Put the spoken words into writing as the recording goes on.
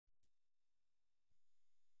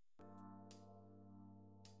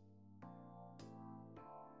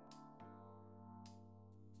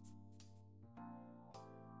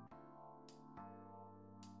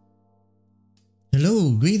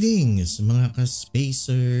Greetings mga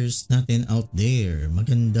ka-spacers natin out there.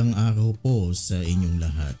 Magandang araw po sa inyong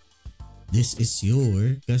lahat. This is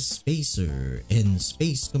your ka-spacer and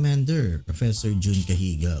Space Commander, Professor Jun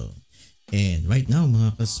Cajigal. And right now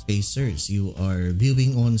mga ka-spacers, you are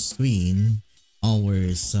viewing on screen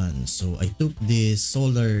our sun. So I took this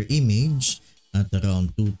solar image at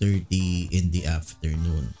around 2:30 in the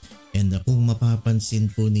afternoon. And kung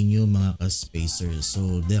mapapansin po ninyo mga ka-spacers,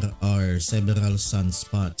 so there are several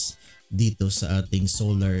sunspots dito sa ating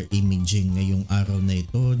solar imaging ngayong araw na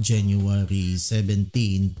ito, January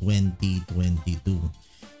 17, 2022.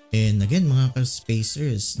 And again mga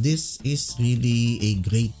ka-spacers, this is really a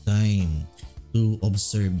great time to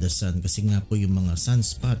observe the sun kasi nga po yung mga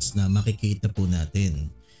sunspots na makikita po natin.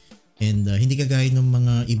 And hindi kagaya ng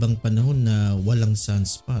mga ibang panahon na walang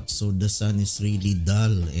sunspot. So the sun is really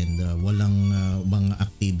dull and walang mga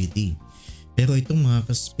activity. Pero itong mga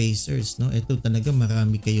ka-spacers, no, ito talaga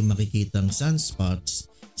marami kayong makikitang sunspots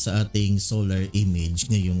sa ating solar image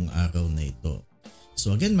ngayong araw na ito.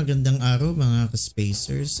 So again, magandang araw mga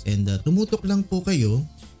ka-spacers and tumutok lang po kayo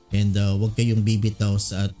and huwag kayong bibitaw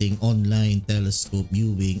sa ating online telescope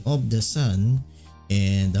viewing of the sun.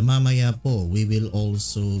 And mamaya po, we will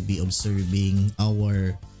also be observing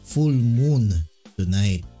our full moon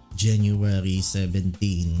tonight, January 17,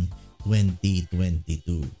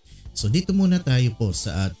 2022. So dito muna tayo po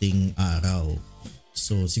sa ating araw.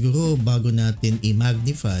 So siguro bago natin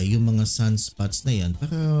i-magnify yung mga sunspots na yan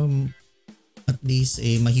para at least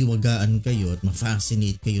mahiwagaan kayo at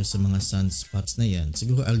ma-fascinate kayo sa mga sunspots na yan,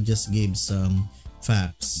 siguro I'll just give some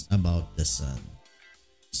facts about the sun.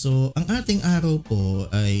 So, ang ating araw po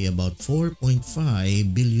ay about 4.5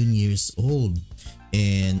 billion years old.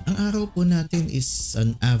 And ang araw po natin is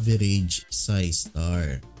an average size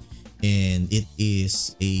star. And it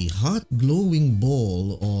is a hot glowing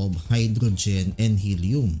ball of hydrogen and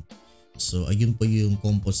helium. So, ayun po yung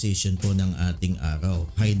composition po ng ating araw,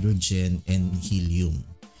 hydrogen and helium.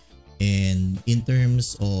 And in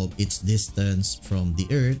terms of its distance from the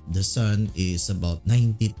Earth, the Sun is about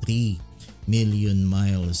 93 million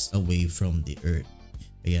miles away from the Earth.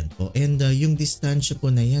 Ayan po. And yung distansya po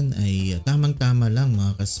na yan ay tamang-tama lang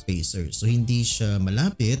mga ka-spacers. So hindi siya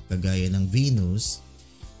malapit kagaya ng Venus.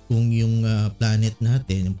 Kung yung planet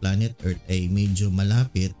natin, yung planet Earth ay medyo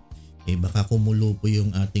malapit, baka kumulo po yung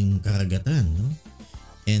ating karagatan. No?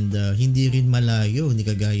 And hindi rin malayo, hindi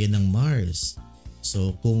kagaya ng Mars.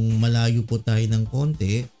 So kung malayo po tayo ng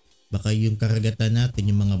konti, baka yung karagatan natin,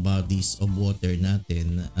 yung mga bodies of water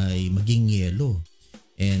natin ay maging yellow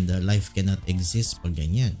and life cannot exist pag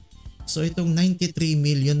ganyan. So itong 93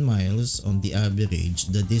 million miles on the average,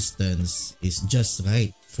 the distance is just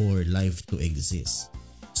right for life to exist.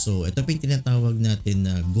 So ito po yung tinatawag natin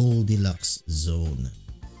na Goldilocks zone.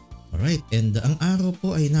 Alright, and ang araw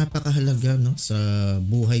po ay napakahalaga no, sa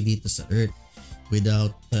buhay dito sa Earth.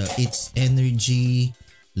 Without its energy,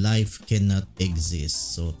 life cannot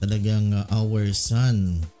exist. So talagang our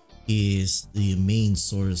sun is the main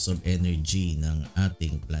source of energy ng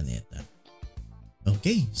ating planeta.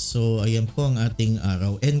 Okay, so ayan po ang ating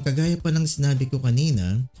araw. And kagaya pa ng sinabi ko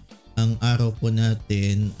kanina, ang araw po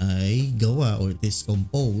natin ay gawa or it is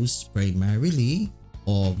composed primarily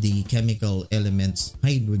of the chemical elements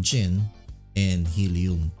hydrogen and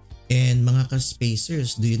helium. And mga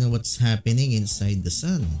ka-spacers, do you know what's happening inside the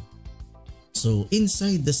sun? So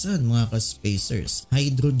inside the sun mga ka-spacers,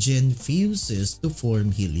 hydrogen fuses to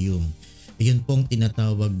form helium. Iyon pong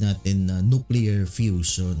tinatawag natin na nuclear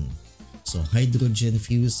fusion. So hydrogen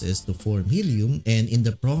fuses to form helium and in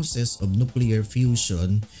the process of nuclear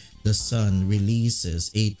fusion, the sun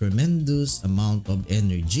releases a tremendous amount of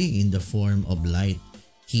energy in the form of light,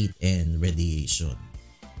 heat, and radiation.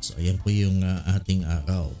 So ayan po yung ating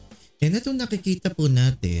araw. And itong nakikita po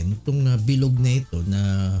natin, itong bilog na ito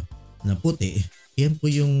na puti, yan po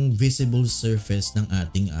yung visible surface ng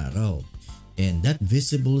ating araw. And that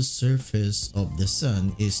visible surface of the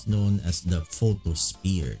sun is known as the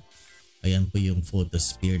photosphere. Ayan po yung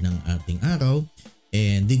photosphere ng ating araw.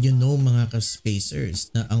 And did you know mga ka-spacers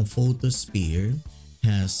na ang photosphere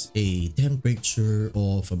has a temperature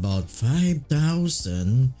of about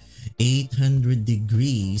 5,800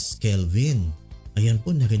 degrees Kelvin. Ayan po,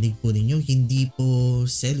 narinig po ninyo, hindi po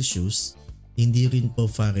Celsius, hindi rin po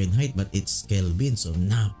Fahrenheit but it's Kelvin. So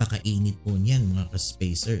napakainit po niyan mga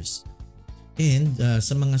ka-spacers. And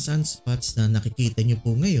sa mga sunspots na nakikita nyo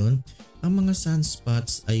po ngayon, ang mga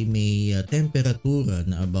sunspots ay may temperatura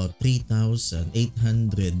na about 3,800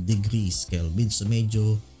 degrees Kelvin. So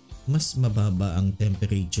medyo mas mababa ang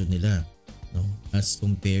temperature nila, no, as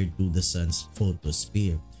compared to the sun's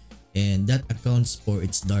photosphere. And that accounts for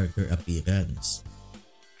its darker appearance.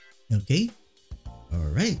 Okay?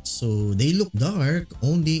 Alright, so they look dark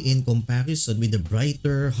only in comparison with the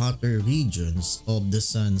brighter, hotter regions of the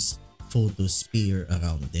sun's photosphere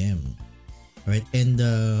around them. Alright, and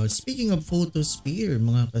speaking of photosphere,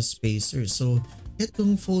 mga ka-spacers, so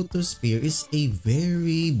itong photosphere is a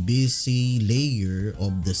very busy layer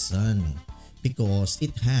of the sun because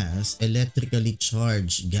it has electrically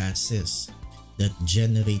charged gases that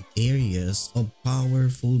generate areas of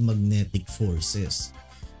powerful magnetic forces.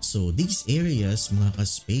 So these areas, mga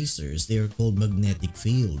ka-spacers, they are called magnetic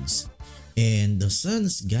fields. And the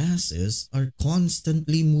sun's gases are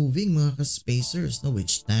constantly moving, mga ka-spacers, no,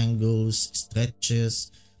 which tangles, stretches,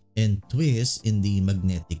 and twists in the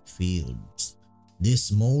magnetic fields. This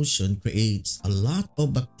motion creates a lot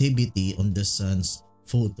of activity on the sun's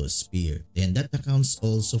photosphere, and that accounts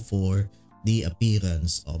also for the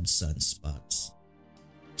appearance of sunspots.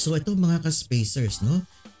 So ito mga ka-spacers, no?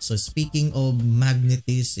 So speaking of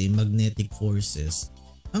magnetism, magnetic forces,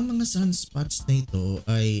 ang mga sunspots na ito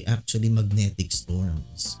ay actually magnetic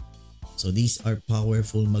storms. So these are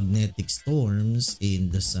powerful magnetic storms in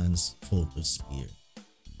the sun's photosphere.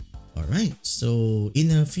 Alright, so in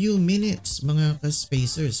a few minutes mga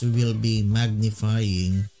ka-spacers, we will be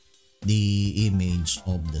magnifying the image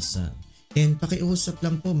of the sun. And pakiusap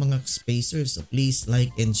lang po mga spacers, so please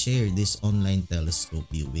like and share this online telescope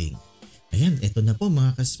viewing. Ayan, eto na po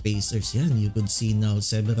mga ka-spacers yan. You could see now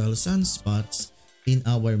several sunspots in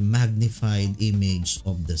our magnified image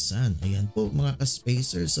of the sun. Ayan po mga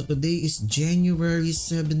ka-spacers. So today is January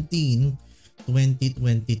 17,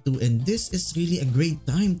 2022 and this is really a great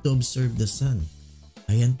time to observe the sun.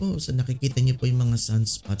 Ayan po, so nakikita niyo po yung mga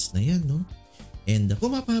sunspots na yan, no? And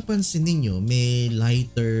kung mapapansin ninyo, may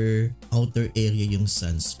lighter outer area yung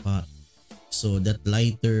sunspot. So that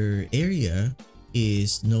lighter area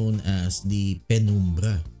is known as the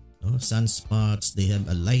penumbra. No? Sunspots, they have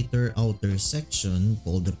a lighter outer section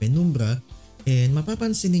called the penumbra. And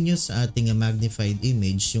mapapansin ninyo sa ating magnified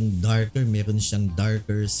image, yung darker, meron siyang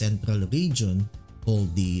darker central region called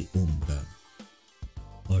the umbra.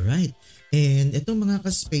 Alright, and itong mga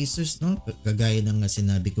ka-spacers, no, kagaya ng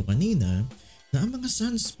sinabi ko kanina, na ang mga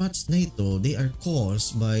sunspots na ito, they are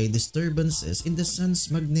caused by disturbances in the sun's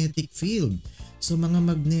magnetic field. So mga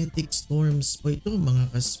magnetic storms po ito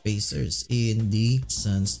mga ka-spacers in the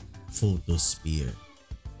sun's photosphere.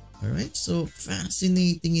 Alright, so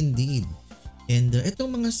fascinating indeed. And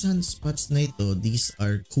itong mga sunspots na ito, these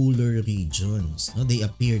are cooler regions. No? They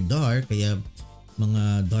appear dark, kaya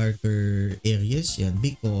mga darker areas yan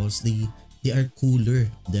because they are cooler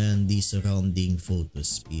than the surrounding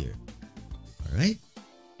photosphere. Alright?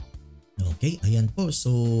 Okay, ayan po. So,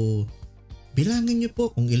 bilangin nyo po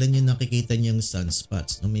kung ilan yung nakikita nyong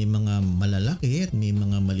sunspots. No, may mga malalaki at may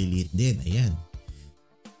mga maliliit din. Ayan.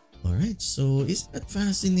 Alright, so is that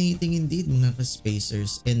fascinating indeed mga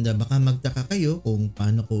ka-spacers? And baka magtaka kayo kung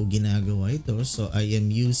paano ko ginagawa ito. So, I am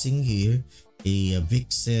using here a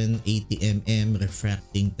Vixen 80mm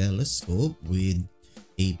refracting telescope with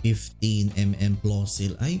a 15mm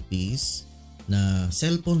Plossil eyepiece. Na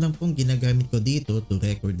cellphone lang pong ginagamit ko dito to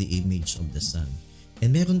record the image of the sun.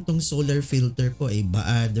 And meron tong solar filter po, a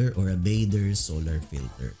Baader or a Bader solar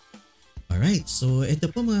filter. Alright, so ito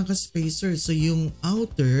po mga ka-spacers. So yung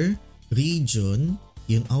outer region,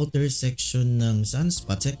 yung outer section ng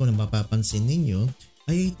sunspots, kung mapapansin ninyo,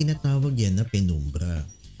 ay tinatawag yan na penumbra.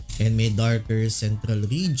 And may darker central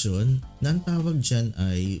region na ang tawag dyan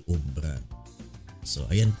ay umbra. So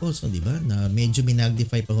ayan po, so diba na medyo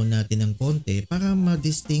minagnify pa ho natin ng konti para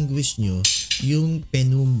ma-distinguish nyo yung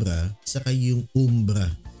penumbra saka yung umbra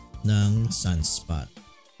ng sunspot.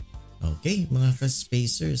 Okay mga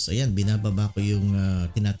ka-spacers, ayan binababa ko yung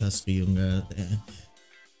tinatas ko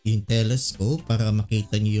yung telescope para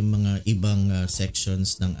makita nyo yung mga ibang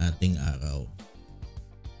sections ng ating araw.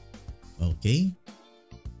 Okay.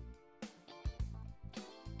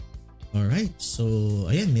 Alright, so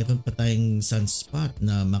ayan, meron pa tayong sunspot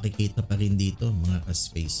na makikita pa rin dito mga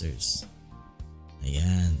ka-spacers.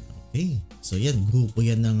 Ayan, okay. So yan, grupo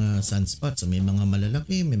yan ng sunspot. So may mga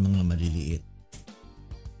malalaki, may mga maliliit.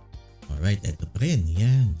 Alright, eto pa rin,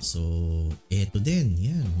 yan. So eto din,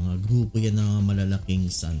 yan. Mga grupo yan ng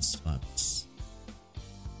malalaking sunspots.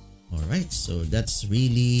 Alright, so that's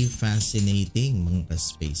really fascinating mga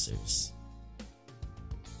ka-spacers.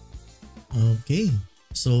 Okay.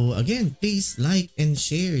 So again, please like and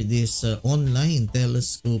share this online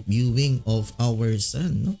telescope viewing of our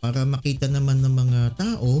sun, no? Para makita naman ng mga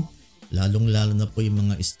tao, lalong-lalo na po yung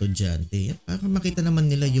mga estudyante, para makita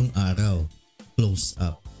naman nila yung araw close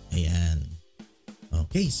up. Ayan.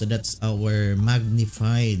 Okay, so that's our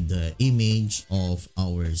magnified image of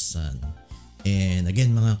our sun. And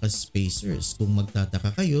again mga ka-spacers, kung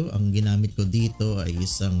magtataka kayo, ang ginamit ko dito ay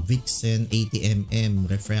isang Vixen 80mm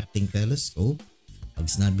refracting telescope. Pag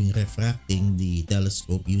sinabing refracting, the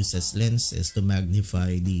telescope uses lenses to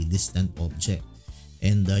magnify the distant object.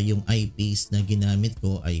 And yung eyepiece na ginamit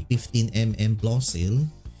ko ay 15mm Plausil.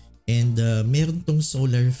 And meron tong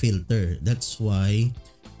solar filter. That's why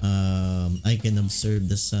I can observe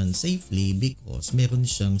the sun safely because meron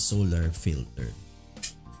siyang solar filter.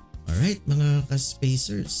 Alright mga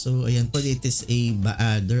ka-spacers, so ayan po, it is a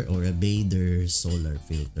Baader or a Bader solar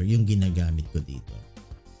filter yung ginagamit ko dito.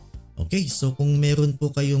 Okay, so kung meron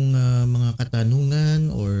po kayong mga katanungan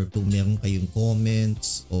or kung meron kayong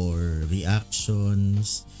comments or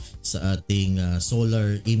reactions sa ating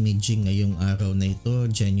solar imaging ngayong araw na ito,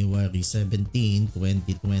 January 17,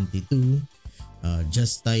 2022,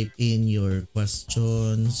 just type in your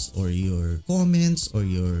questions or your comments or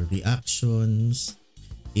your reactions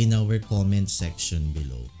in our comment section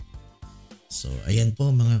below. So ayan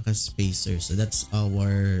po mga ka-spacers. So that's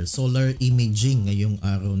our solar imaging ngayong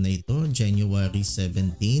araw na ito, January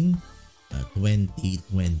 17,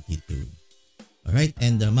 2022. Alright,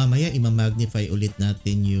 and mamaya imamagnify ulit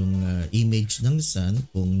natin yung image ng sun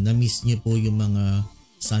kung na-miss nyo po yung mga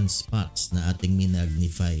sunspots na ating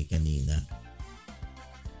minagnify kanina.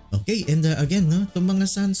 Okay, and again, no, itong mga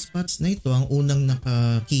sunspots na ito, ang unang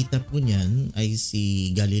nakakita po niyan ay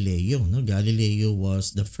si Galileo. No? Galileo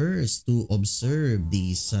was the first to observe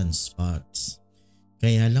these sunspots.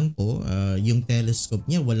 Kaya lang po, yung telescope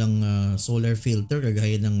niya walang solar filter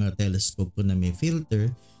kagaya ng telescope ko na may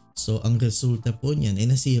filter. So ang resulta po niyan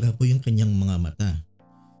ay nasira po yung kanyang mga mata.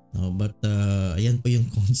 No, but ayan po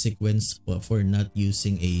yung consequence po for not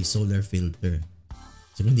using a solar filter.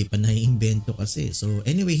 So hindi pa naiimbento kasi. So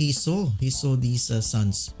anyway, he saw these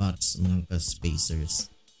sunspots mga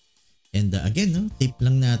ka-spacers. And again, no, tip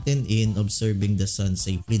lang natin in observing the sun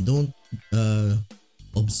safely. Don't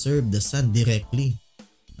observe the sun directly,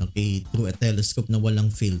 okay, through a telescope na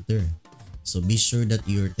walang filter. So be sure that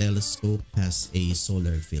your telescope has a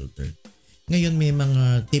solar filter. Ngayon may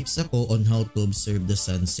mga tips ako on how to observe the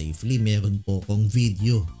sun safely. Meron po akong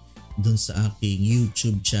video dun sa aking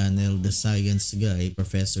YouTube channel, The Science Guy,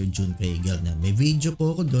 Professor Jun Cajigal na. May video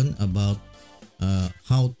po ako dun about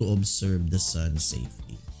how to observe the sun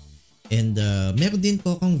safely. And meron din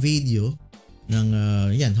po akong video ng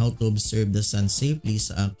how to observe the sun safely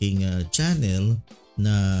sa aking channel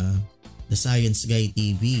na The Science Guy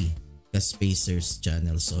TV, Ka-Spacers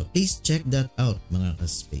channel. So please check that out mga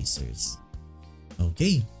Ka-Spacers.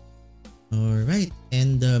 Okay. Alright,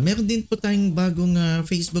 and meron din po tayong bagong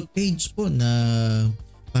Facebook page po na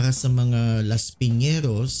para sa mga Las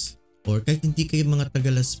Piñeros or kahit hindi kayo mga taga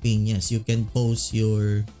Las Piñas, you can post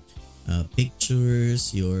your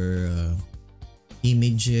pictures, your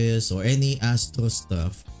images or any astro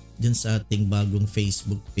stuff dun sa ating bagong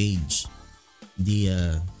Facebook page, the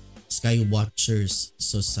Sky Watchers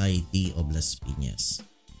Society of Las Piñas.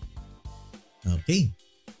 Okay.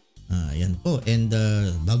 Ayan po, and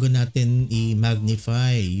bago natin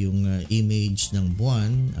i-magnify yung image ng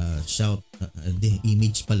buwan,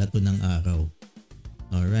 image pala to ng araw.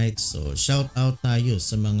 Alright, so shout out tayo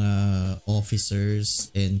sa mga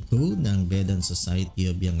officers and crew ng Vedan Society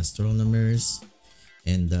of Young Astronomers,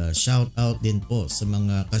 and shout out din po sa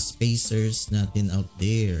mga ka-spacers natin out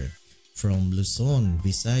there from Luzon,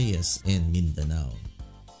 Visayas, and Mindanao.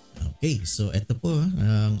 Okay, so ito po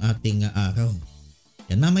ang ating araw.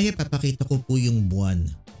 Yan, mamaya papakita ko po yung buwan.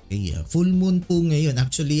 Okay, full moon po ngayon.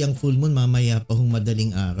 Actually, ang full moon mamaya pa hong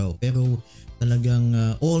madaling araw. Pero talagang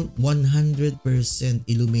all 100%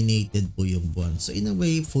 illuminated po yung buwan. So in a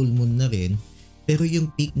way, full moon na rin. Pero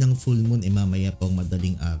yung peak ng full moon ay mamaya po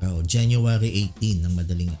madaling araw. January 18 ng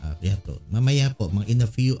madaling araw. Yato. Mamaya po, in a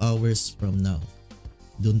few hours from now.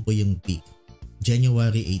 Doon po yung peak.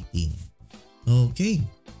 January 18. Okay.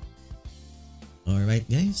 Alright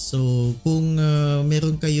guys, so kung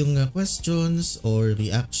meron kayong questions or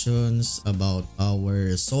reactions about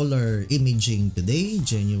our solar imaging today,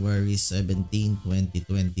 January 17,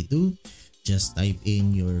 2022, just type in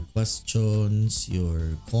your questions,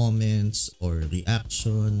 your comments or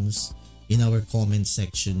reactions in our comment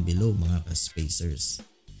section below mga ka-spacers.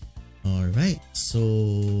 Alright,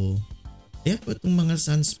 so kaya po itong mga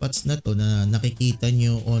sunspots na to na nakikita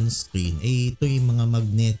nyo on screen, ito yung mga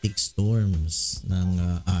magnetic storms ng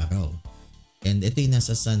araw. And ito yung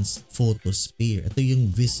nasa sun's photosphere. Ito yung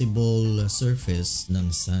visible surface ng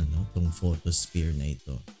sun, no? Itong photosphere na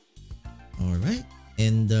ito. Alright.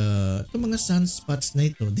 And itong mga sunspots na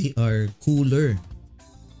ito, they are cooler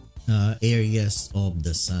areas of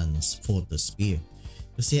the sun's photosphere.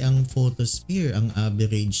 Kasi ang photosphere, ang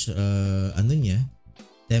average ano niya,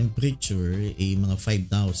 temperature ay mga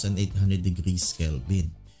 5,800 degrees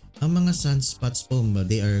Kelvin. Ang mga sunspots po,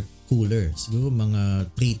 they are cooler. Siguro mga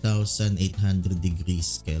 3,800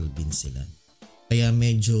 degrees Kelvin sila. Kaya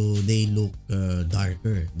medyo they look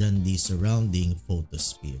darker than the surrounding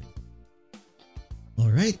photosphere.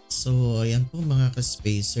 Alright, so ayan po mga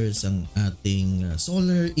ka-spacers ang ating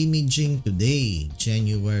solar imaging today,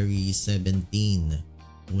 January 17,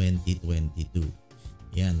 2022.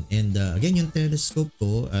 Yan, and again yung telescope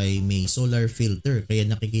ko ay may solar filter kaya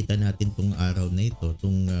nakikita natin tong araw na ito,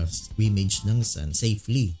 tong image ng sun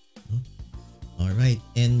safely. No? Alright,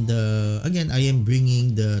 and again I am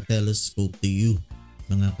bringing the telescope to you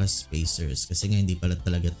mga ka-spacers kasi nga hindi pala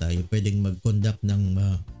talaga tayo pwedeng mag-conduct ng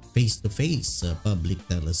face-to-face public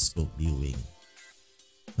telescope viewing.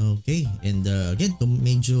 Okay, and again,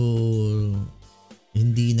 medyo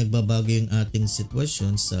hindi nagbabago yung ating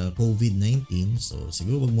sitwasyon sa COVID-19. So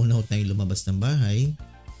siguro wag muna tayong lumabas ng bahay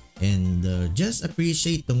and just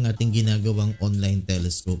appreciate tong ating ginagawang online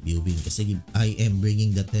telescope viewing kasi I am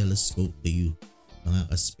bringing the telescope to you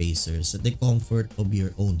mga ka-spacers at the comfort of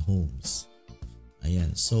your own homes.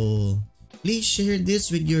 Ayan, so please share this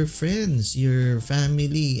with your friends, your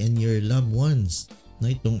family, and your loved ones. No,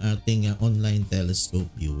 itong ating online telescope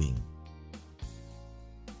viewing.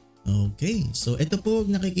 Okay, so ito po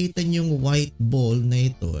nakikita niyong white ball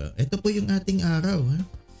na ito. Ito po yung ating araw. Ha?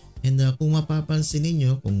 And kung mapapansin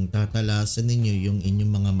ninyo, kung tatalasan ninyo yung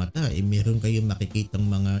inyong mga mata, meron kayong makikitang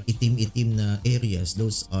mga itim-itim na areas.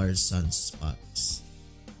 Those are sunspots.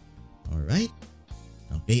 Alright.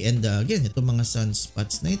 Okay, and again, itong mga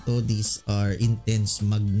sunspots na ito, these are intense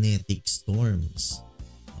magnetic storms.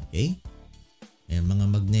 Okay? Ayan, mga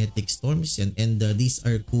magnetic storms yan, and these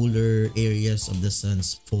are cooler areas of the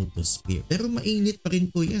sun's photosphere. Pero mainit pa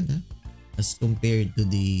rin po yan ha, as compared to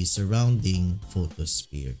the surrounding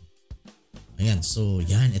photosphere. Ayan, so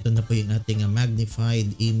yan, ito na po yung ating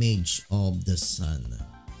magnified image of the sun.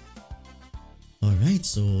 Alright,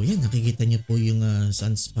 so yan, nakikita niyo po yung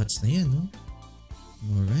sunspots na yan, no?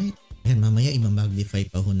 Alright. And mamaya ima-magnify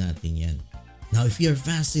pa ho natin yan. Now if you're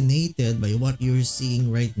fascinated by what you're seeing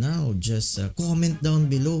right now, just comment down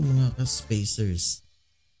below mga ka-spacers.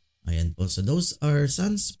 Ayan po. So those are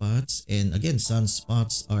sunspots, and again,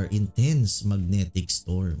 sunspots are intense magnetic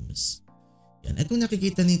storms. Yan. At kung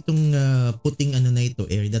nakikita nitong puting ano na ito,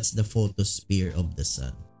 air, that's the photosphere of the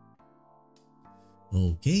sun.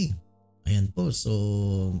 Okay. Ayan po. So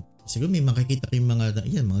siguro may makikita kayong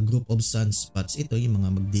mga group of sunspots. Ito yung mga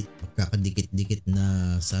magkakadikit-dikit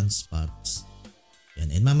na sunspots. Yan.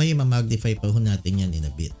 And mamaya ma-magnify pa ho natin yan in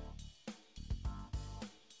a bit.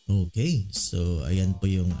 Okay. So ayan po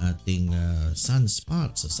yung ating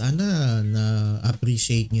sunspots. So sana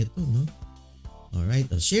na-appreciate nyo ito, no? Alright.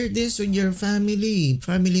 Share this with your family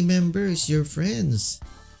members, your friends.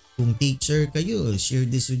 Kung teacher kayo, share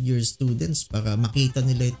this with your students para makita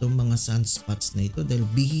nila itong mga sunspots na ito dahil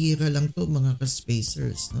bihira lang to mga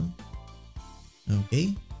ka-spacers, no?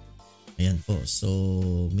 Okay? Ayan po. So,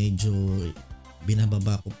 medyo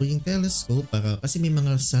binababa ko po yung telescope para kasi may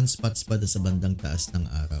mga sunspots pa sa bandang taas ng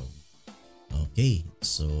araw. Okay.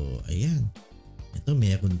 So, ayan. Ito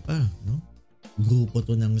meron pa, no? Grupo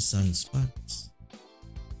to ng sunspots.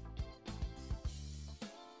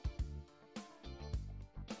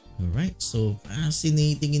 Alright, so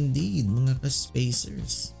fascinating indeed mga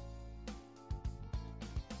ka-spacers.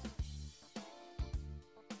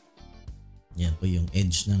 Yan po yung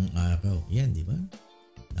edge ng araw. Yan, di ba?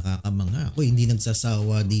 Nakakamanga. Ako hindi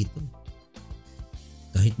nagsasawa dito.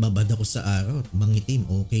 Kahit babad ako sa araw at mangitim,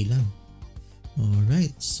 okay lang.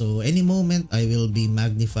 Alright, so any moment I will be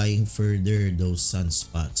magnifying further those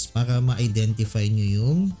sunspots para ma-identify nyo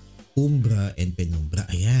yung umbra and penumbra.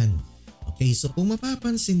 Ayan. Okay, so kung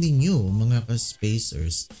mapapansin ninyo mga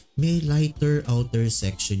ka-spacers, may lighter outer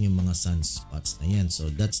section yung mga sunspots na yan. So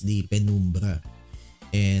that's the penumbra.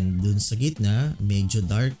 And dun sa gitna, medyo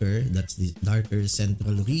darker, that's the darker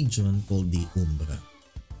central region called the umbra.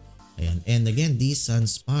 Ayan. And again, these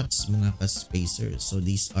sunspots mga ka-spacers, so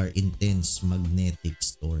these are intense magnetic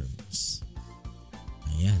storms.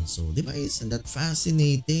 Ayan, so di ba isn't that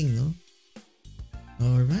fascinating, no?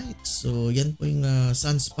 Alright, so yan po yung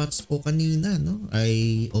sunspots po kanina, no?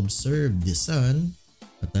 I observed the sun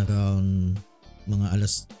at around mga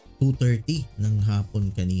alas 2:30 ng hapon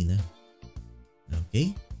kanina.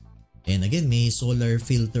 Okay? And again, may solar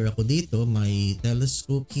filter ako dito. My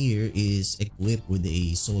telescope here is equipped with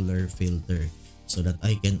a solar filter so that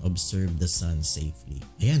I can observe the sun safely.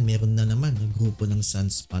 Ayan, meron na naman ang grupo ng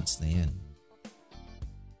sunspots na yan.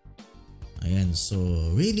 Ayan, so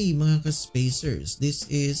really mga ka-spacers, this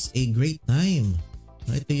is a great time.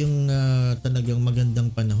 Ito yung talagang magandang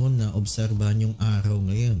panahon na obserbahan yung araw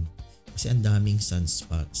ngayon. Kasi ang daming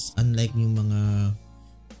sunspots. Unlike yung mga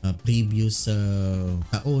previous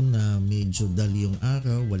taon na medyo dull yung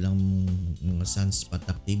araw, walang mga sunspot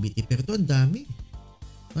activity. Pero ito ang dami.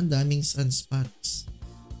 Ang daming sunspots.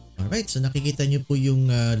 Alright, so nakikita nyo po yung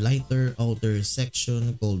lighter outer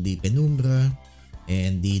section called the penumbra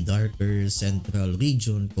and the darker central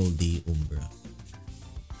region called the umbra.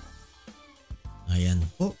 Ayan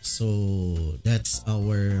po. So that's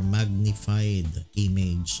our magnified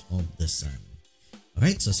image of the sun.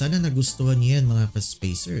 Alright, so sana nagustuhan niyo yan mga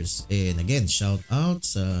ka-spacers. And again, shout out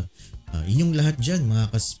sa inyong lahat dyan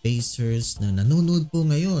mga ka-spacers na nanonood po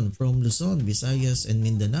ngayon from Luzon, Visayas, and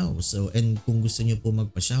Mindanao. So and kung gusto niyo po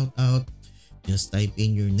magpa-shout out, just type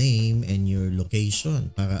in your name and your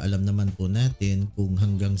location para alam naman po natin kung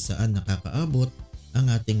hanggang saan nakakaabot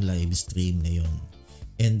ang ating live stream ngayon.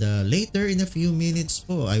 And later in a few minutes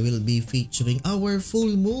po, I will be featuring our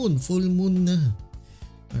full moon. Full moon na.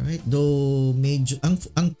 Alright, though medyo,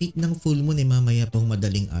 ang peak ng full moon ay mamaya pong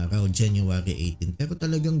madaling araw, January 18. Pero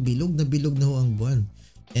talagang bilog na ho ang buwan.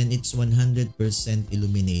 And it's 100%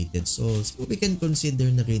 illuminated. So we can consider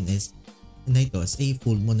na rin as a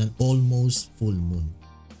full moon and almost full moon.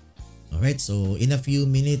 Alright, so in a few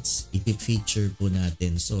minutes, ipipeature po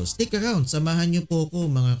natin. So stick around, samahan nyo po ako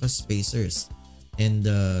mga ka-spacers. And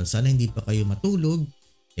sana hindi pa kayo matulog.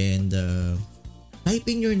 And type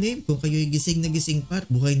in your name kung kayo gising na gising pa at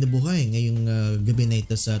buhay na buhay ngayong gabi na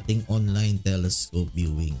ito sa ating online telescope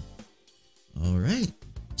viewing. Alright,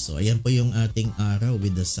 so ayan po yung ating araw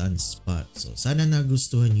with the sunspot. So sana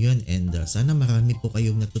nagustuhan nyo yan and sana marami po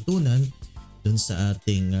kayong natutunan dun sa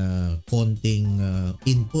ating konting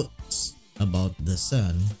inputs about the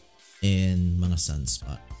sun and mga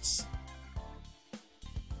sunspots.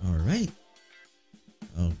 Alright.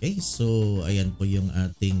 Okay, so ayan po yung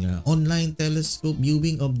ating online telescope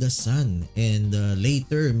viewing of the sun. And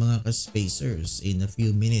later mga ka-spacers, in a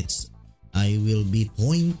few minutes, I will be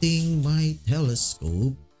pointing my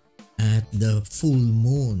telescope at the full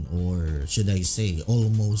moon, or should I say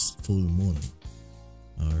almost full moon.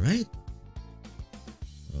 Alright.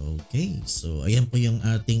 Okay, so ayan po yung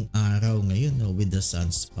ating araw ngayon with the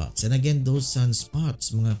sunspots. And again, those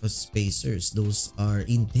sunspots mga ka-spacers, those are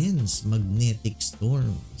intense magnetic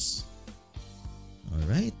storms.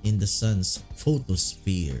 Alright, in the sun's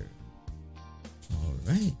photosphere.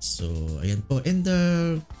 Alright, so ayan po. And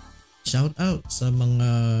shout out sa mga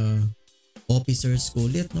officers ko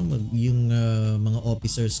ulit, no? Yung mga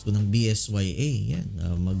officers ko ng BSYA, yan,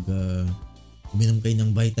 uminom kayo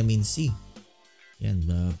ng vitamin C. Yan,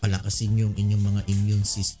 palakasin yung inyong mga immune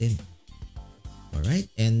system. Alright,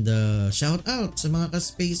 and shout out sa mga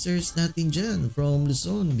ka-spacers natin dyan from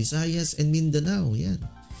Luzon, Visayas, and Mindanao. Yan.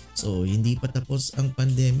 So, hindi pa tapos ang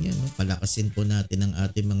pandemya. No? Palakasin po natin ang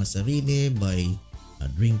ating mga sarili by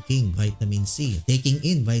drinking vitamin C, taking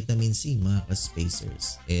in vitamin C mga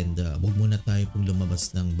ka-spacers. And huwag muna tayo pong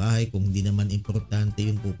lumabas ng bahay kung hindi naman importante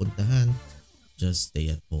yung pupuntahan. Just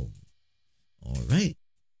stay at home. Alright.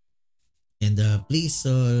 And please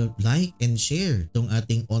like and share tong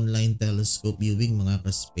ating online telescope viewing mga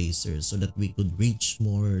ka-spacers so that we could reach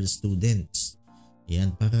more students.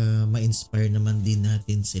 Yan, para ma-inspire naman din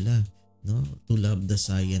natin sila, no, to love the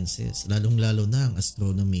sciences, lalong-lalo na ang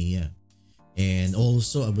astronomiya. And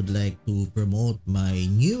also, I would like to promote my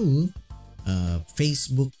new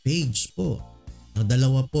Facebook page po.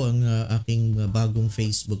 Dalawa po ang aking bagong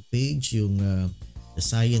Facebook page, yung The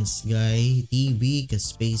Science Guy TV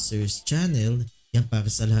Ka-Spacers Channel. Yan, para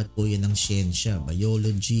sa lahat po yan ng siyensya,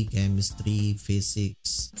 biology, chemistry,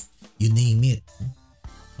 physics, you name it.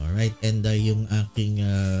 Alright, and yung aking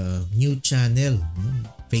new channel,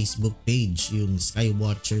 Facebook page, yung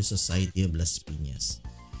Skywatcher Society of Las Piñas.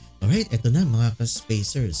 Alright, eto na mga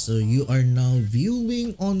ka-spacers. So you are now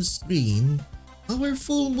viewing on screen our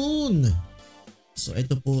full moon. So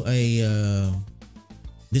ito po ay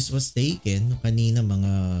this was taken kanina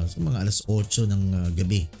mga alas 8 ng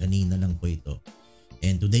gabi. Kanina lang po ito.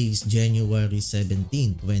 And today is January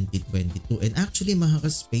 17, 2022. And actually mga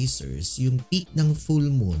ka-spacers, yung peak ng full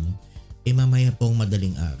moon ay mamaya pong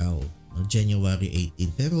madaling araw, no? January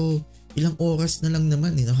 18. Pero ilang oras na lang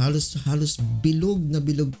naman, halos bilog na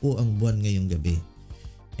bilog po ang buwan ngayong gabi.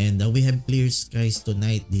 And we have clear skies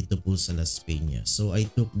tonight dito po sa Las Piñas. So I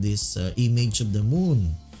took this image of the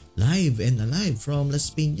moon live and alive from Las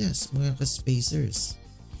Piñas mga ka-spacers.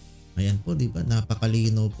 Ayan po, di ba?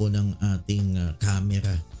 Napakalino po ng ating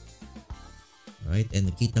camera. Alright,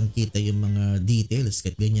 and kitang-kita yung mga details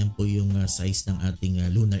kahit ganyan po yung size ng ating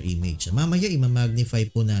lunar image. Mamaya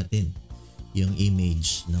ima-magnify po natin yung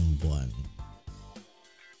image ng buwan.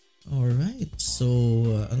 Alright, so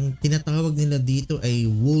ang tinatawag nila dito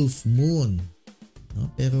ay wolf moon.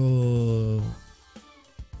 No? Pero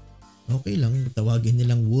okay lang, tawagin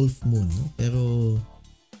nilang wolf moon. No? Pero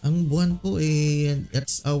ang buwan po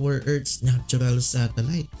that's our Earth's natural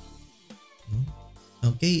satellite. No?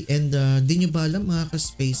 Okay, and di nyo ba alam mga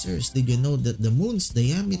ka-spacers, did you know that the moon's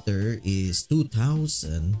diameter is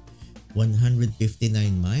 2,159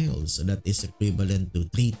 miles? So that is equivalent to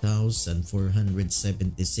 3,476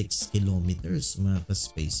 kilometers mga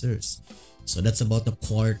ka-spacers. So that's about a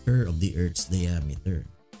quarter of the Earth's diameter.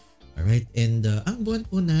 Alright, and ang buwan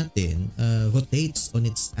po natin rotates on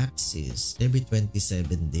its axis every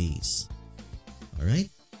 27 days. Alright?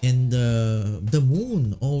 And the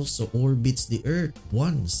moon also orbits the earth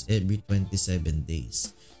once every 27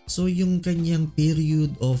 days. So yung kanyang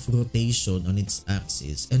period of rotation on its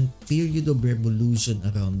axis and period of revolution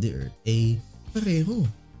around the earth ay pareho.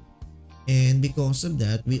 And because of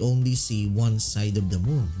that, we only see one side of the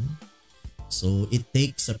moon. So it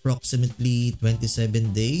takes approximately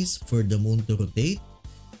 27 days for the moon to rotate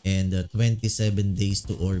and 27 days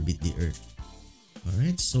to orbit the earth.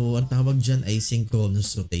 Alright, so ang tawag dyan ay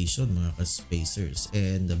synchronous rotation mga ka-spacers.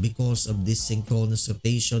 And because of this synchronous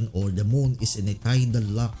rotation or the moon is in a tidal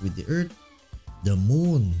lock with the earth, the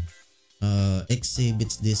moon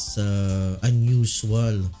exhibits this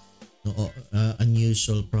unusual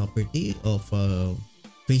property of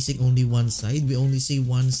facing only one side. We only see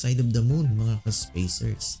one side of the moon mga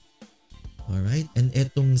ka-spacers. Alright, and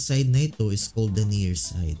etong side na ito is called the near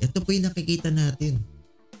side. Ito po yung nakikita natin.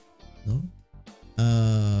 No?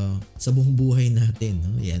 Sa buong buhay natin,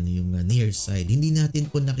 no? Yan yung near side. Hindi natin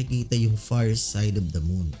po nakikita yung far side of the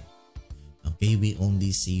moon. Okay, we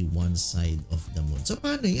only see one side of the moon. So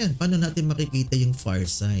paano yan? Paano natin makikita yung far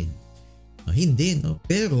side? Hindi, no?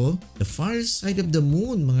 Pero the far side of the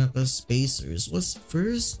moon, mga ka-spacers, was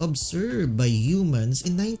first observed by humans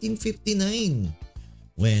in 1959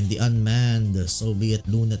 when the unmanned Soviet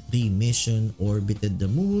Luna 3 mission orbited the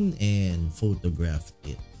moon and photographed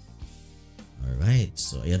it. Alright,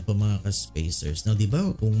 so ayan po mga ka-spacers. Now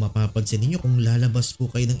diba kung mapapansin niyo kung lalabas po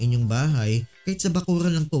kayo ng inyong bahay, kahit sa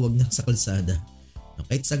bakuran lang po, wag na sa kalsada.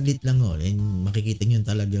 Kahit saglit lang and makikita niyo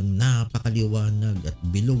talagang napakaliwanag at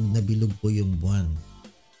bilog na bilog po yung buwan.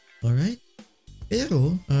 Alright?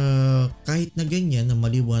 Pero kahit na ganyan na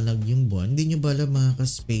maliwanag yung buwan, hindi nyo ba alam mga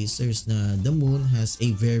ka-spacers na the moon has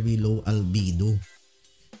a very low albedo.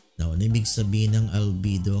 Now, ano ibig sabihin ng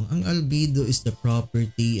albedo? Ang albedo is the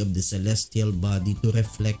property of the celestial body to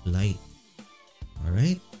reflect light.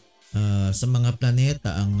 Alright? Sa mga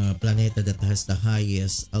planeta, ang planeta that has the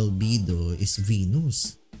highest albedo is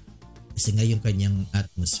Venus. Kasi nga yung kanyang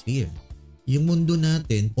atmosphere. Yung mundo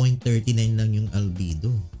natin, 0.39 lang yung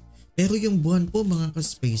albedo. Pero yung buwan po mga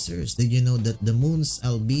ka-spacers, did you know that the moon's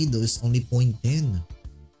albedo is only 0.10?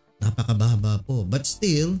 Napakababa po. But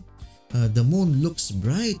still, the moon looks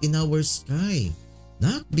bright in our sky.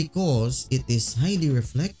 Not because it is highly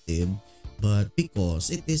reflective, but because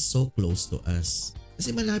it is so close to us.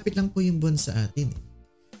 Kasi malapit lang po yung buwan sa atin.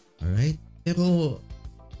 Alright? Pero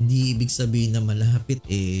hindi ibig sabihin na malapit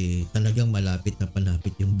talagang malapit na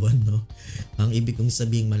palapit yung buwan, no? Ang ibig kong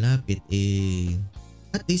sabihin malapit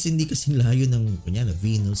at least hindi kasing layo ng kunyari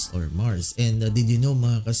Venus or Mars. And did you know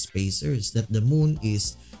mga ka-spacers that the moon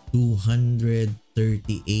is 238,900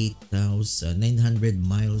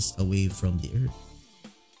 miles away from the Earth?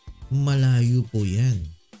 Malayo po yan,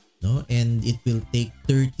 no? And it will take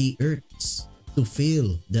 30 Earths to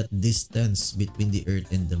fill that distance between the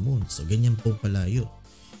Earth and the moon. So ganyan po kalayo.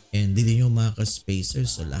 And did you know mga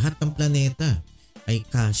ka-spacers, so lahat ng planeta ay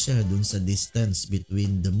kasya dun sa distance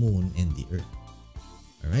between the moon and the Earth.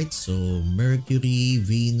 Alright, so Mercury,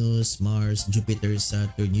 Venus, Mars, Jupiter,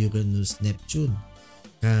 Saturn, Uranus, Neptune.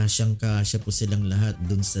 Kasyang-kasya po silang lahat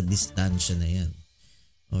dun sa distansya na yan.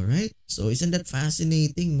 Alright, so isn't that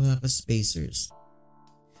fascinating mga ka-spacers?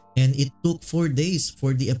 And it took 4 days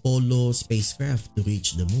for the Apollo spacecraft to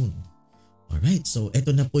reach the moon. Alright, so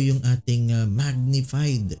eto na po yung ating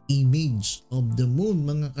magnified image of the moon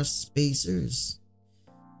mga ka-spacers.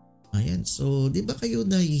 Ayan, so di ba kayo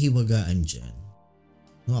nahihiwagaan dyan?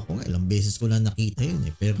 No, ako nga ilang beses ko lang nakita yun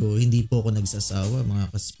pero hindi po ako nagsasawa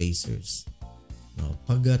mga ka-spacers. No,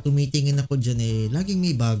 pag tumitingin ako dyan laging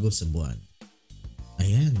may bago sa buwan.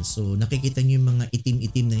 Ayan, so nakikita nyo yung mga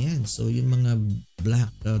itim-itim na yan. So yung mga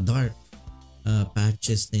black, dark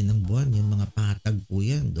patches na ng buwan, yung mga patag po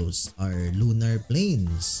yan, those are lunar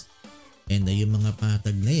planes. And yung mga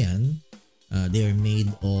patag na yan, They are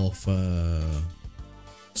made of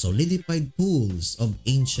solidified pools of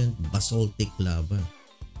ancient basaltic lava.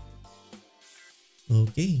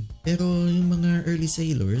 Okay, pero yung mga early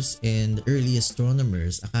sailors and early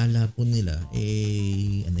astronomers, akala po nila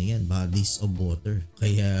ano yan, bodies of water.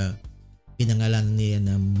 Kaya pinangalan niya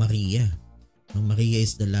na Maria. Maria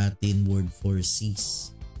is the Latin word for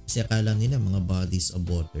seas. Kasi akala nila mga bodies of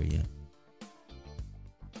water yan.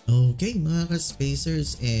 Okay mga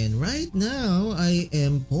ka-spacers, and right now I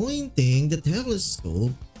am pointing the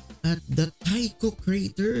telescope at the Tycho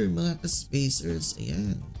crater mga ka-spacers.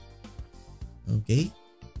 Ayan. Okay.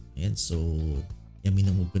 Ayan, so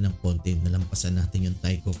minumove ko ng konti, nalampasan natin yung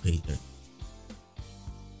Tycho crater.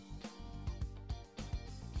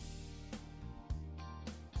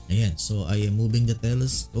 Ayan, so I am moving the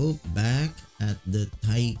telescope back at the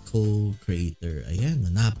Tycho crater. Ayan,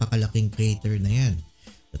 napakalaking crater na yan.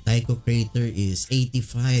 The Tycho crater is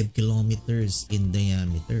 85 kilometers in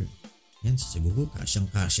diameter. Ayan, so siguro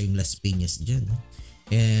kasyang-kasya yung Las Piñas dyan.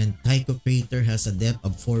 And Tycho crater has a depth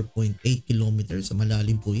of 4.8 kilometers. So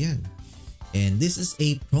malalim po yan. And this is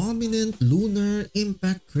a prominent lunar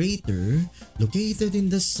impact crater located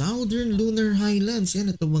in the southern lunar highlands.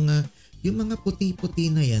 Yan, yung mga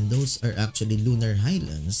puti-puti na yan, those are actually lunar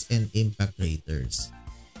highlands and impact craters.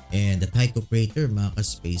 And the Tycho crater, mga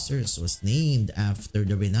ka-spacers, was named after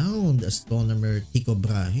the renowned astronomer Tycho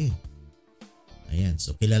Brahe. Ayan,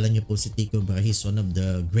 so kilala niyo po si Tycho Brahe, one of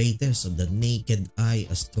the greatest of the naked eye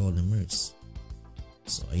astronomers.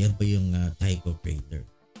 So ayan po yung Tycho crater.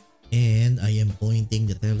 And I am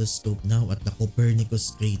pointing the telescope now at the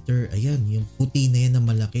Copernicus crater. Ayan, yung puti na yan na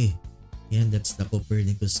malaki. Ayan, that's the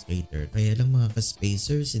Copernicus crater. Kaya lang mga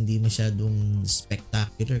ka-spacers, hindi masyadong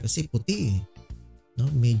spectacular kasi puti. No?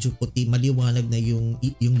 Medyo puti, maliwanag na yung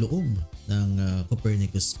loob ng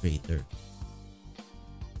Copernicus crater.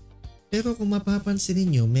 Pero kung mapapansin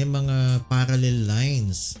niyo, may mga parallel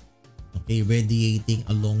lines, okay, radiating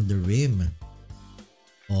along the rim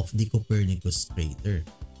of the Copernicus crater.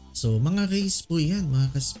 So mga rays po yan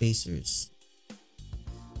mga ka-spacers.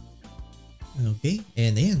 Okay,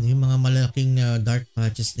 and ayan, yung mga malaking dark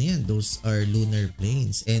patches na yan, those are lunar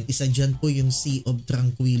plains. And isa dyan po yung Sea of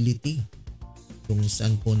Tranquility, kung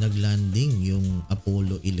saan po naglanding yung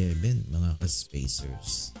Apollo 11 mga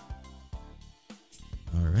ka-spacers.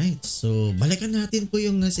 Alright, so balikan natin po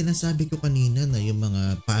yung sinasabi ko kanina na yung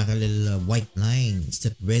mga parallel white lines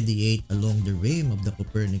that radiate along the rim of the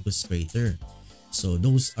Copernicus crater. So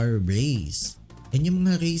those are rays. And yung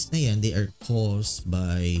mga rays na yan, they are caused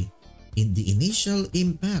by the initial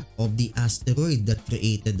impact of the asteroid that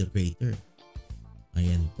created the crater.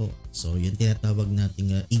 Ayan po. So yun tinatawag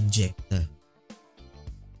nating ejecta.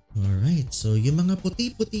 Alright, so yung mga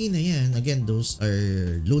puti-puti na yan, again, those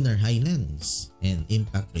are lunar highlands and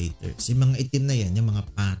impact craters. Yung mga itim na yan, yung mga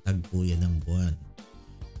patag po yan ng buwan.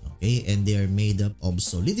 Okay, and they are made up of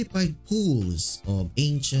solidified pools of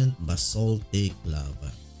ancient basaltic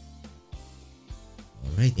lava.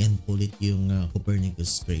 Alright, and ulit yung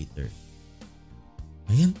Copernicus crater.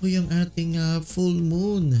 Ayan po yung ating full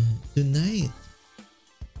moon tonight.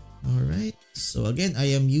 Alright, so again,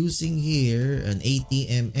 I am using here an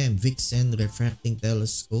 80mm Vixen refracting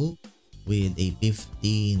telescope with a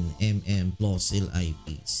 15mm Plausil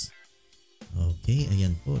eyepiece. Okay,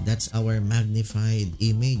 ayan po. That's our magnified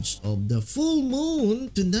image of the full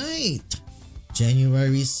moon tonight,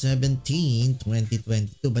 January 17,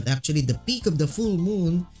 2022. But actually, the peak of the full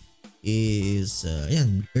moon is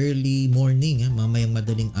ayan, early morning, mamayang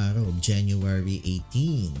madaling araw, January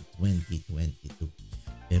 18, 2022.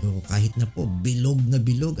 Pero kahit na po, bilog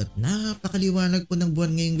at napakaliwanag po ng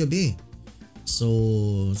buwan ngayong gabi. So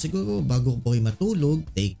siguro bago po kayo matulog,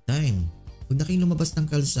 take time. Kung na kayo lumabas ng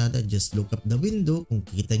kalsada, just look up the window. Kung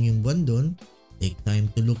kita nyo yung buwan doon, take time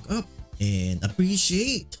to look up and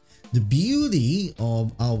appreciate the beauty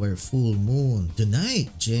of our full moon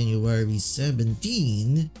tonight, January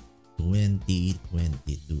 17,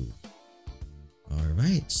 2022.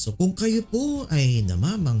 Alright, so kung kayo po ay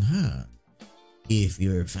namamangha, if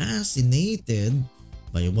you're fascinated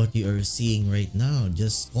by what you are seeing right now,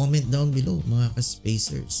 just comment down below mga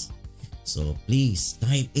ka-spacers. So please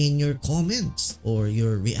type in your comments or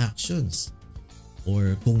your reactions,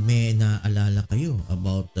 or kung may naalala kayo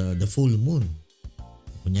about the full moon.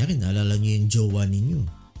 Kunyari naalala nyo yung jowa ninyo.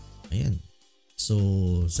 Ayan. So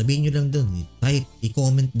sabihin nyo lang dun,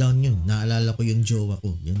 i-comment down nyo, naalala ko yung jowa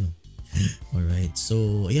ko. Yan. Alright,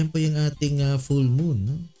 so ayan po yung ating full moon.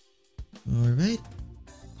 No? Alright.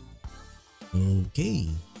 Okay.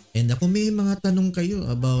 And kung may mga tanong kayo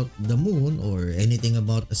about the moon or anything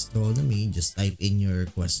about astronomy, just type in your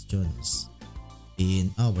questions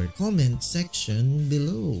in our comment section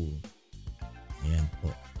below. Ayan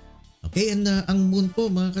po. Okay, and ang moon po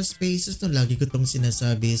mga ka-spaces, no, lagi ko itong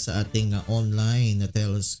sinasabi sa ating online na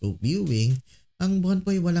telescope viewing, ang buwan po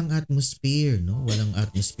ay walang atmosphere, no? Walang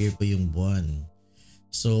atmosphere po yung buwan.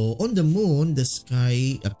 So on the moon, the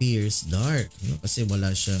sky appears dark, no? Kasi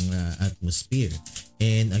wala siyang atmosphere.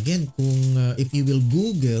 And again, kung if you will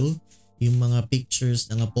Google yung mga pictures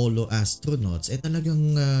ng Apollo astronauts,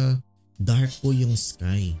 talagang dark po yung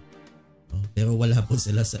sky. Pero wala po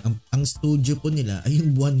sila sa ang studio po nila ay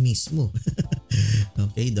yung buwan mismo.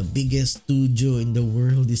 Okay, the biggest studio in the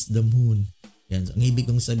world is the moon. Yan, ang ibig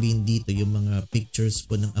kong sabihin dito yung mga pictures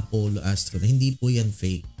po ng Apollo astronaut, hindi po yan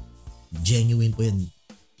fake. Genuine po yan.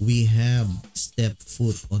 We have stepped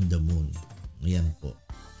foot on the moon. Ayan po.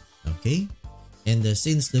 Okay? And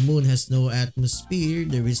since the moon has no atmosphere,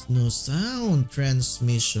 there is no sound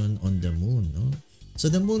transmission on the moon, no? So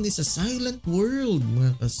the moon is a silent world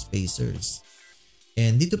mga ka-spacers.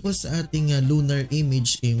 And dito po sa ating lunar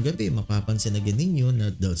image ngayong gabi, mapapansin agad ninyo na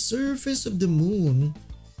the surface of the moon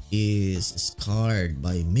is scarred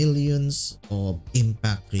by millions of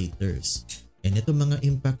impact craters. And itong mga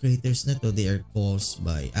impact craters na to, they are caused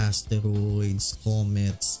by asteroids,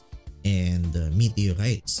 comets, and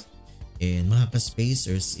meteorites. And mga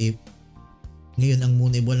ka-spacers, if ngayon ang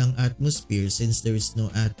moon ay walang atmosphere, since there is no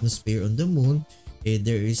atmosphere on the moon,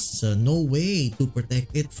 there is no way to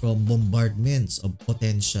protect it from bombardments of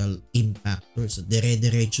potential impactors. So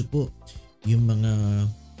dire-diretso po yung mga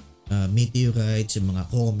meteorites, yung mga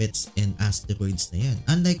comets and asteroids na yan.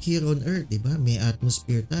 Unlike here on Earth, di ba? May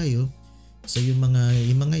atmosphere tayo. So yung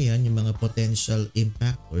mga yan, yung mga potential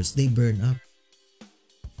impactors, they burn up.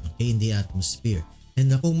 Okay, in the atmosphere.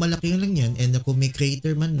 And kung malaki lang yan, and kung may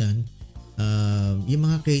crater man yan, yung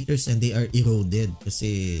mga craters and they are eroded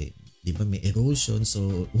kasi di ba may erosion,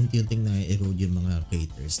 so unti-unting na-erode yung mga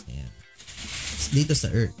craters na yan. Dito sa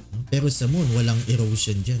Earth. No? Pero sa Moon, walang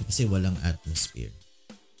erosion dyan kasi walang atmosphere.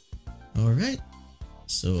 Alright.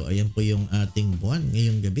 So ayan po yung ating buwan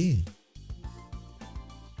ngayong gabi.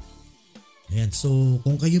 Ayan. So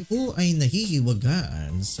kung kayo po ay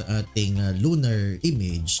nahihiwagaan sa ating lunar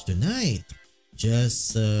image tonight,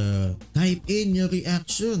 just type in your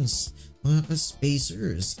reactions mga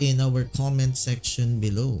ka-spacers in our comment section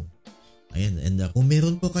below. Ayan, and kung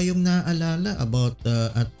meron po kayong naalala about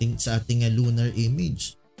sa ating lunar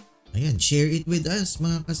image, ayan, share it with us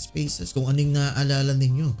mga ka-spacers kung anong naalala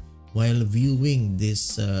ninyo while viewing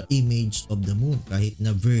this image of the moon, kahit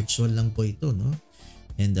na virtual lang po ito, no?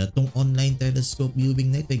 And tong online telescope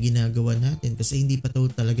viewing na ito ginagawa natin kasi hindi pa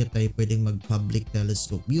talaga tayo pwedeng mag-public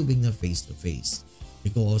telescope viewing na face-to-face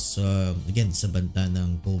because again sa banta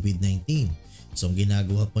ng COVID-19. So ang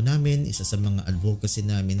ginagawa po namin, isa sa mga advocacy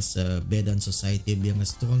namin sa Vedan Society of Young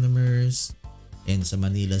Astronomers and sa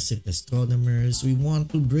Manila Silk Astronomers, we want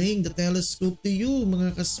to bring the telescope to you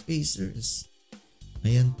mga ka-spacers.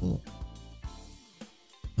 Ayan po.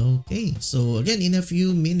 Okay, so again in a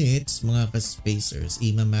few minutes mga ka-spacers,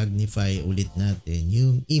 i-magnify ulit natin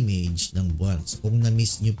yung image ng buwan. So kung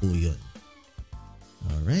na-miss nyo po yun.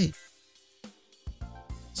 Alright.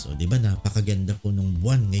 So di ba napakaganda po ng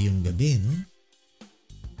buwan ngayong gabi, no?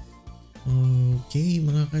 Okay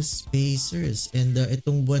mga ka-spacers, and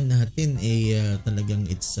itong buwan natin ay talagang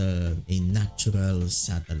it's a natural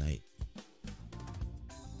satellite.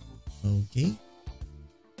 Okay.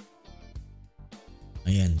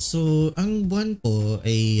 Ayan, so ang buwan po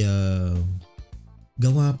ay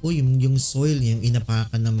gawa po yung soil yung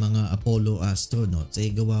inapakan ng mga Apollo astronauts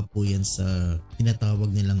ay gawa po yan sa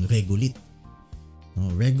tinatawag nilang regolith.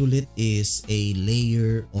 Regolith is a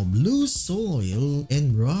layer of loose soil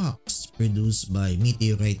and rocks produced by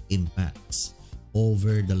meteorite impacts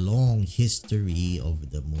over the long history of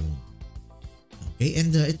the moon. Okay,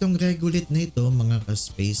 and itong regolith na ito mga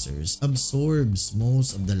ka-spacers absorbs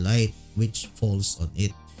most of the light which falls on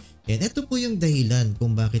it. And ito po yung dahilan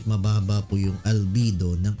kung bakit mababa po yung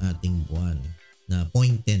albedo ng ating buwan na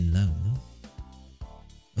 0.10 lang. No?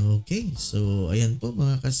 Okay, so ayan po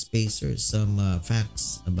mga ka-spacers, some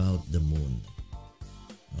facts about the moon.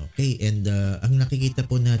 Okay, and ang nakikita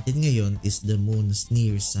po natin ngayon is the moon's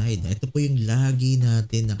near side. Ito po yung lagi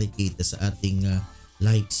natin nakikita sa ating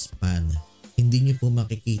light span. Hindi nyo po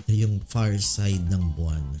makikita yung far side ng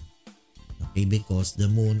buwan. Okay, because the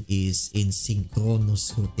moon is in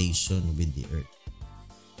synchronous rotation with the Earth.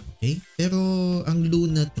 Okay, pero ang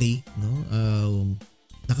Luna 3, no,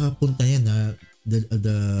 nakapunta yan na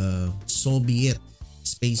the Soviet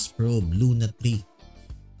space probe Luna 3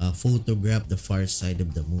 photographed the far side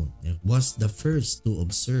of the moon. It was the first to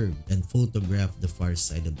observe and photograph the far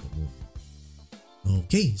side of the moon.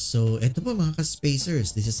 Okay, so eto po mga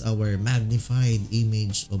ka-spacers, this is our magnified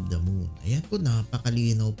image of the moon. Ayan po,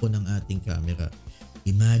 napakalinaw po ng ating camera.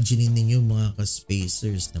 Imagine ninyo mga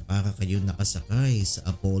ka-spacers na para kayo nakasakay sa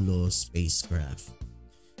Apollo spacecraft.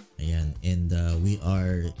 Ayan, and we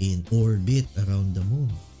are in orbit around the moon.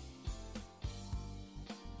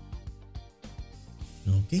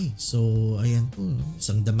 Okay, so ayan po,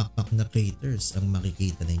 isang damakmak na craters ang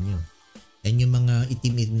makikita ninyo. And yung mga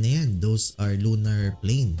itim-itim na yan, those are lunar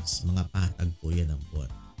plains. Mga patag po yan ang buwan.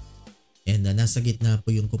 And nasa gitna po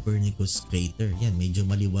yung Copernicus crater. Yan, medyo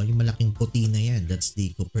maliwanag. Yung malaking puti na yan, that's the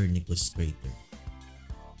Copernicus crater.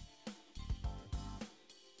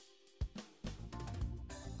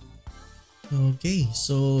 Okay,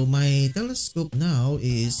 so my telescope now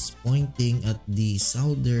is pointing at the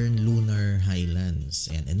southern lunar highlands.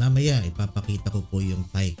 And mamaya, ipapakita ko po yung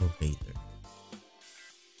Tycho crater.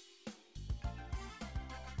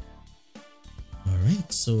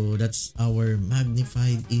 Alright, so that's our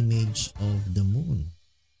magnified image of the moon.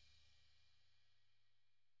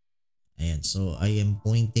 Ayan, so I am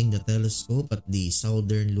pointing the telescope at the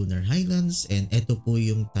southern lunar highlands and ito po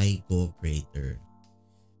yung Tycho crater.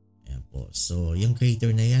 Ayan po, so yung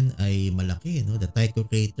crater na yan ay malaki, no? The Tycho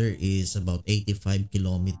crater is about 85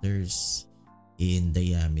 kilometers in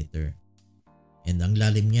diameter. And ang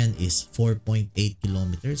lalim niyan is 4.8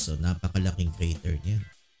 kilometers, so napakalaking crater niyan.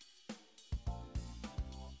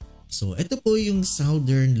 So ito po yung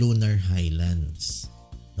southern lunar highlands.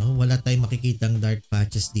 No, wala tayong makikitang dark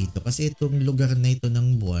patches dito kasi itong lugar na ito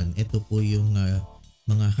ng buwan, ito po yung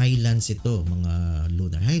mga highlands ito, mga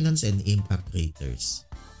lunar highlands and impact craters.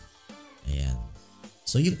 Ayan.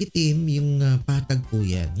 So yung itim, yung patag po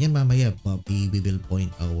yan. Yan mamaya po, we will point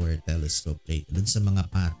our telescope right dun sa mga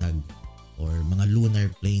patag or mga lunar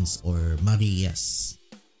plains or Marias.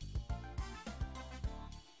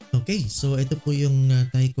 Okay, so ito po yung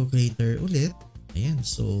Tycho crater ulit. Ayan,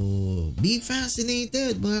 so be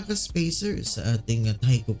fascinated mga ka-spacers sa ating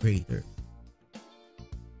Tycho crater.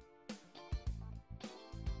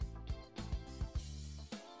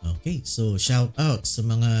 Okay, so shout out sa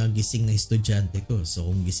mga gising na estudyante ko.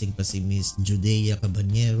 So kung gising pa si Miss Judea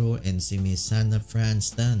Cabanyero and si Miss Hannah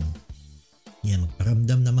Franstan, yan,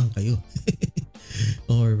 magparamdam naman kayo.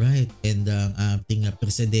 Alright, and ang ating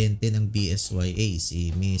presidente ng BSYA,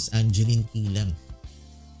 si Miss Angeline Kilang.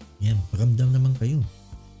 Yan, paramdam naman kayo.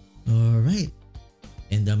 Alright.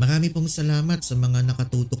 And marami pong salamat sa mga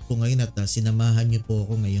nakatutok po ngayon at sinamahan niyo po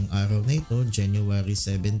ako ngayong araw na ito, January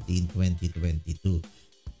 17, 2022.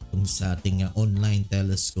 Kung sa ating online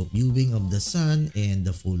telescope viewing of the sun and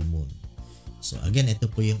the full moon. So again, ito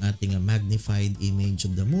po yung ating magnified image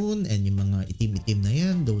of the moon and yung mga itim-itim na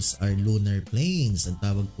yan, those are lunar plains. Ang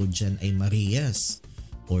tawag po dyan ay Marias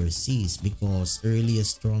or seas because early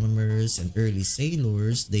astronomers and early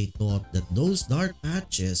sailors, they thought that those dark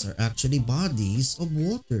patches are actually bodies of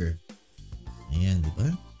water. Ayan, di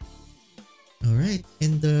ba? Alright,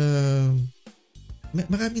 and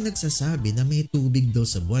maraming nagsasabi na may tubig daw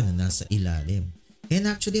sa buwan na nasa ilalim. And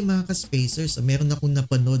actually mga ka-spacers, meron akong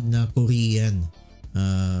napanood na Korean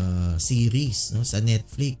series, no, sa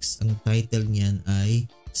Netflix. Ang title niyan ay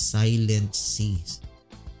Silent Seas.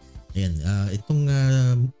 Ayan, itong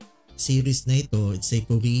series na ito, it's a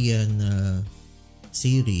Korean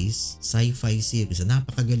series, sci-fi series.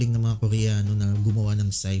 Napakagaling ng mga Koreano na gumawa ng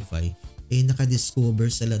sci-fi. Nakadiscover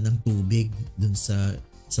sila ng tubig dun sa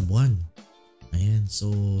buwan. Ayan, so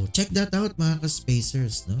check that out mga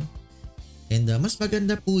ka-spacers, no? And mas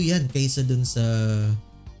maganda po yan kaysa dun sa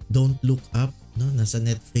Don't Look Up, no? Nasa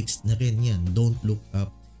Netflix na rin yan, Don't Look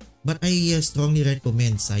Up. But I strongly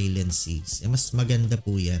recommend Silent Seas. Mas maganda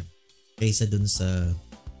po yan kaysa dun sa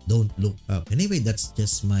Don't Look Up. Anyway, that's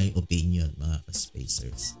just my opinion mga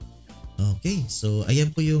ka-spacers. Okay, so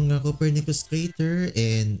ayan po yung Copernicus crater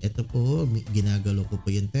and ito po, ginagalaw ko po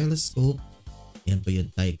yung telescope. Ayan po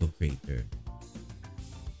yung Tycho crater.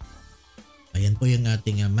 Ayan po yung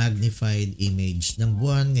ating magnified image ng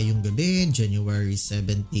buwan ngayong gabi, January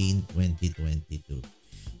 17, 2022.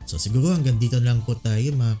 So siguro hanggang dito lang po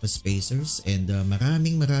tayo mga ka-spacers and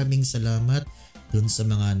maraming salamat dun sa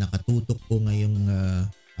mga nakatutok po ngayong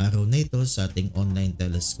araw na ito sa ating online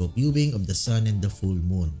telescope viewing of the sun and the full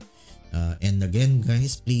moon. And again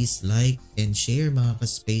guys, please like and share mga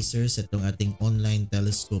ka-spacers itong ating online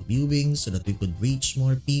telescope viewing so that we could reach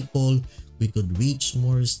more people, we could reach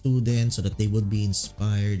more students so that they would be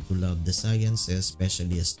inspired to love the sciences,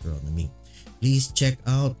 especially astronomy. Please check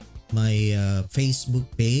out my Facebook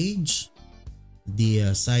page,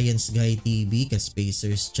 the Science Guy TV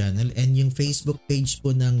ka-spacers channel, and yung Facebook page po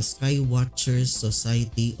ng Skywatchers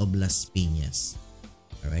Society of Las Piñas.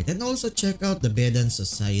 Alright, and also check out the Vedan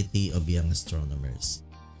Society of Young Astronomers.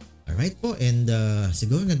 Alright po, and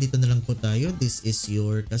siguro nandito na lang po tayo. This is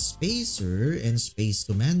your ka-spacer and space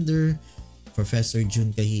commander, Professor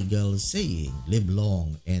Jun Cajigal, saying, live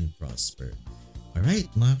long and prosper. Alright,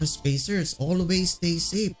 mga ka-spacers, always stay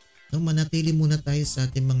safe. No, manatili muna tayo sa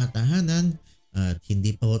ating mga tahanan at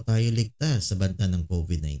hindi pa po tayo ligtas sa banta ng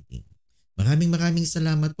COVID-19. Maraming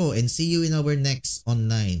salamat po and see you in our next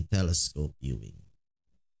online telescope viewing.